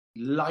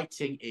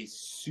Lighting is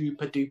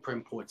super duper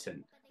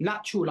important.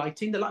 Natural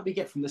lighting, the light we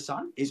get from the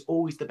sun, is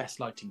always the best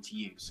lighting to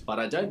use. But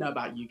I don't know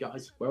about you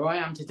guys. Where I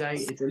am today,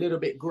 it's a little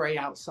bit grey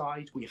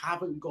outside. We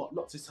haven't got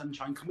lots of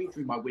sunshine coming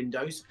through my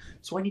windows.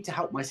 So I need to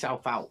help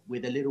myself out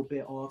with a little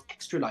bit of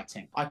extra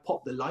lighting. I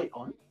pop the light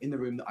on in the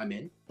room that I'm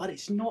in, but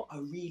it's not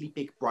a really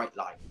big bright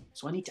light.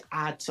 So I need to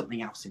add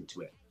something else into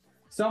it.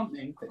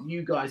 Something that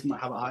you guys might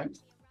have at home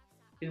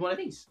is one of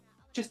these,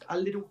 just a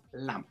little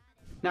lamp.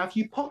 Now, if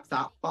you pop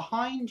that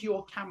behind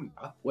your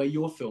camera where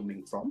you're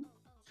filming from,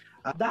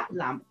 that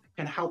lamp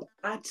can help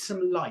add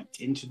some light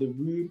into the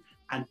room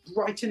and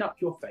brighten up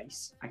your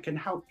face and can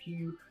help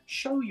you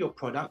show your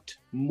product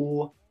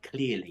more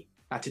clearly.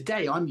 Now,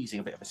 today I'm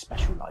using a bit of a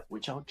special light,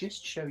 which I'll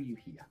just show you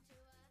here.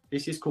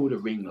 This is called a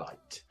ring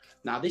light.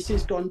 Now, this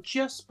has gone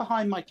just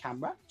behind my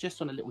camera,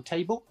 just on a little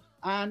table,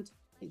 and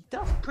it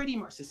does pretty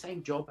much the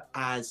same job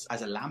as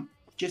a lamp.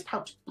 Just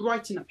helps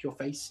brighten up your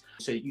face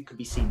so that you can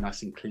be seen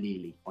nice and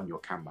clearly on your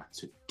camera.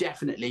 So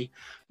definitely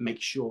make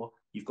sure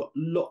you've got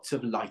lots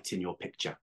of light in your picture.